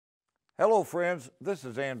Hello, friends. This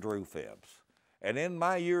is Andrew Phibbs. And in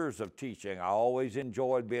my years of teaching, I always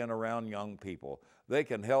enjoyed being around young people. They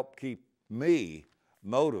can help keep me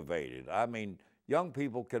motivated. Young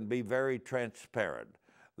people can be very transparent.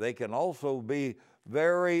 They can also be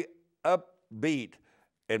very upbeat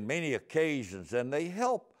in many occasions, and they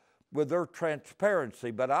help with their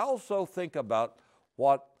transparency. But I also think about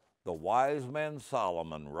what the wise man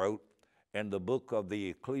Solomon wrote in the book of the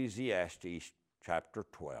Ecclesiastes, chapter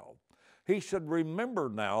 12. He said, "Remember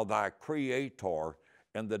now thy Creator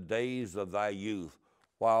in the days of thy youth,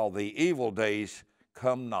 while the evil days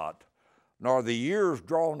come not, nor the years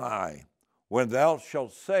draw nigh, when thou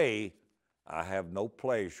shalt say, I have no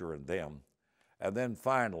pleasure in them." And then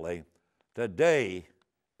finally, today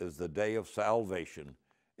is the day of salvation.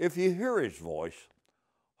 If you hear his voice,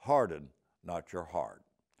 harden not your heart.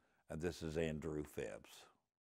 And this is Andrew Phibbs.